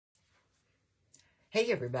Hey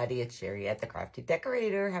everybody, it's Sherry at the Crafty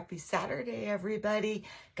Decorator. Happy Saturday, everybody.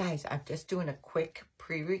 Guys, I'm just doing a quick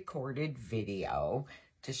pre-recorded video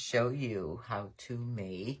to show you how to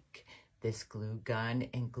make this glue gun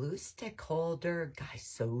and glue stick holder. Guys,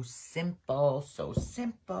 so simple, so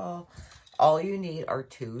simple. All you need are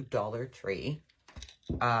two Dollar Tree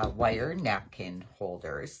wire napkin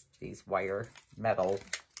holders. These wire metal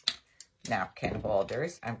napkin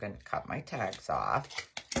holders. I'm going to cut my tags off.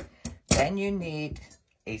 Then you need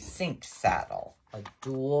a sink saddle, a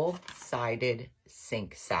dual-sided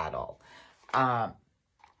sink saddle.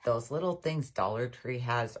 Those little things Dollar Tree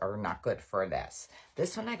has are not good for this.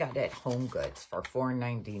 This one I got at Home Goods for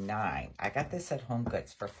 $4.99. I got this at Home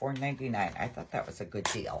Goods for $4.99. I thought that was a good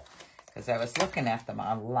deal because I was looking at them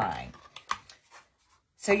online.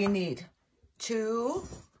 So you need two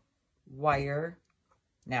wire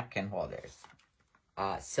napkin holders,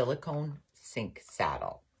 silicone sink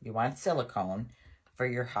saddle. You want silicone for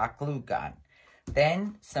your hot glue gun.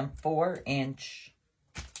 Then some 4-inch,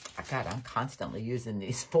 God, I'm constantly using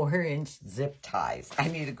these 4-inch zip ties. I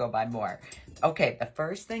need to go buy more. Okay, the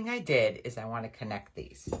first thing I did is I want to connect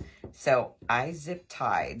these. So I zip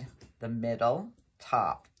tied the middle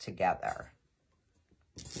top together.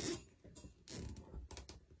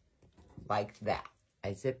 Like that.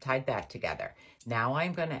 I zip tied that together. Now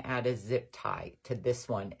I'm going to add a zip tie to this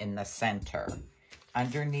one in the center.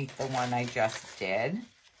 Underneath the one I just did,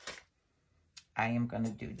 I am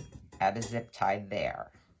going to add a zip tie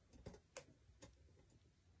there.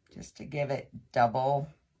 Just to give it double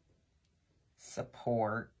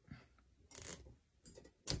support.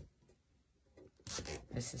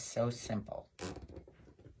 This is so simple.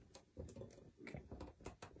 Okay.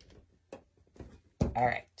 All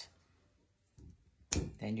right.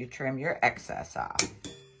 Then you trim your excess off.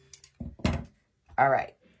 All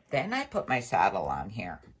right. Then I put my saddle on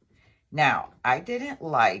here. Now, I didn't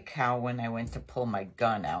like how when I went to pull my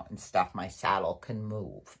gun out and stuff, my saddle can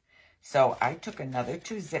move. So I took another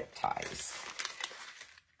two zip ties.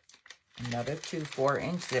 Another two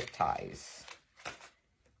 4-inch zip ties.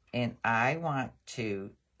 And I want to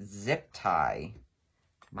zip tie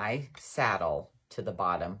my saddle to the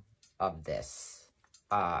bottom of this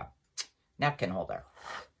napkin holder.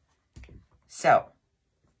 So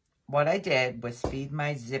what I did was feed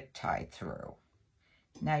my zip tie through.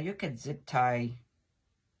 Now you could zip tie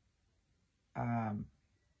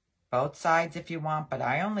both sides if you want, but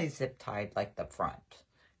I only zip tied like the front.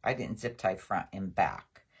 I didn't zip tie front and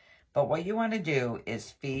back. But what you want to do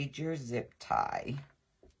is feed your zip tie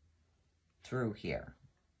through here.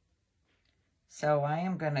 So I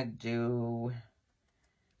am going to do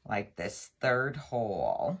like this third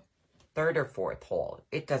or fourth hole.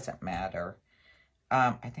 It doesn't matter.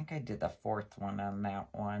 I think I did the fourth one on that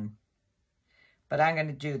one. But I'm going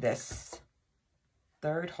to do this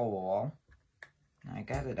third hole. I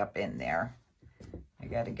got it up in there. I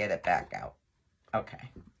got to get it back out. Okay.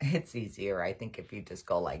 It's easier, I think, if you just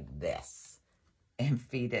go like this and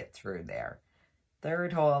feed it through there.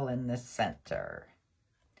 Third hole in the center.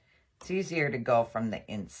 It's easier to go from the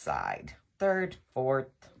inside. Third,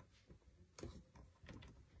 fourth.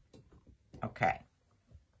 Okay.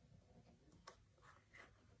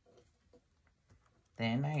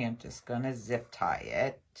 Then I am just going to zip tie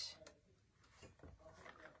it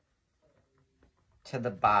to the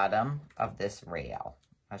bottom of this rail.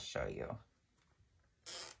 I'll show you.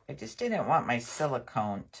 I just didn't want my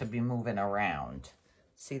silicone to be moving around.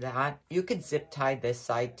 See that? You could zip tie this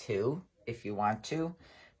side too if you want to,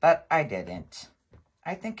 but I didn't.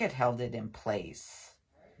 I think it held it in place.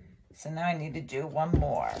 So now I need to do one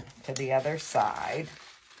more to the other side.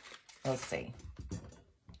 Let's see.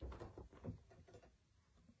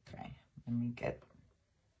 Let me get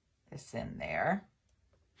this in there.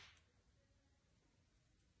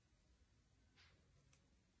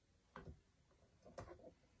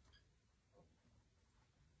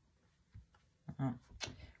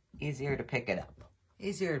 Easier to pick it up.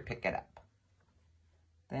 Easier to pick it up.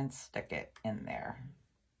 Then stick it in there.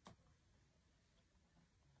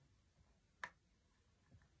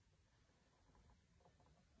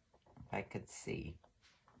 If I could see.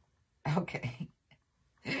 Okay.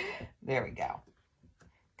 There we go.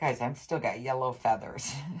 Guys, I've still got yellow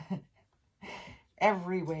feathers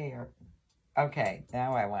everywhere. Okay,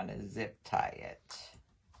 now I want to zip tie it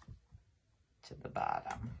to the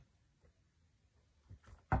bottom.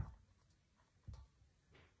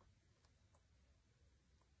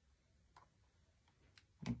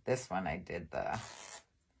 This one I did the,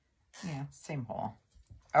 same hole.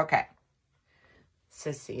 Okay.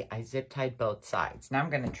 So see, I zip tied both sides. Now I'm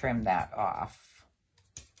going to trim that off.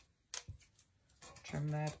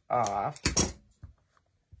 Trim that off.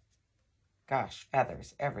 gosh,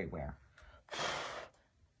 feathers everywhere.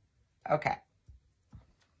 Okay.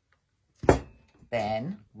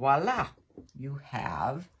 Then, voila, you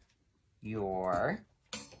have your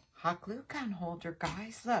hot glue gun holder,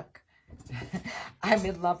 guys. Look, I'm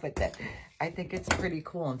in love with it. I think it's pretty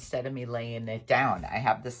cool. Instead of me laying it down, I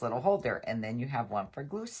have this little holder, and then you have one for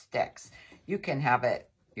glue sticks. You can have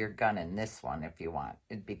your gun in this one if you want.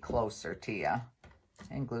 It'd be closer to you.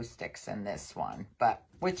 And glue sticks in this one, but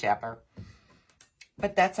whichever.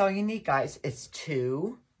 But that's all you need, guys. It's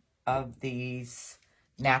 2 of these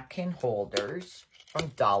napkin holders from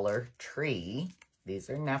Dollar Tree. These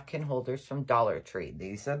are napkin holders from Dollar Tree.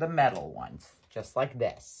 These are the metal ones, just like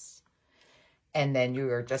this. And then you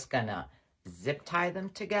are just gonna zip tie them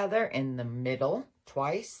together in the middle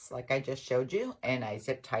twice, like I just showed you. And I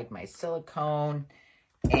zip tied my silicone,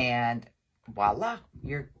 and voila,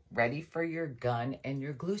 you're ready for your gun and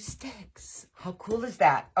your glue sticks. How cool is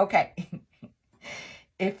that? Okay.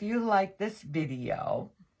 If you like this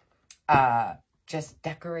video, just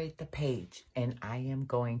decorate the page, and I am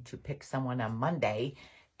going to pick someone on Monday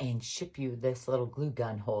and ship you this little glue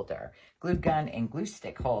gun and glue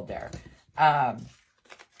stick holder.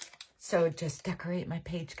 So just decorate my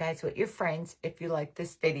page, guys, with your friends if you like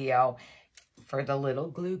this video for the little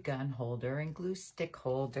glue gun holder and glue stick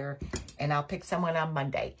holder. And I'll pick someone on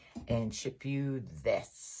Monday and ship you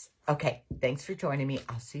this. Okay, thanks for joining me.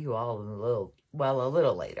 I'll see you all in a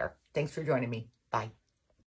little later. Thanks for joining me. Bye.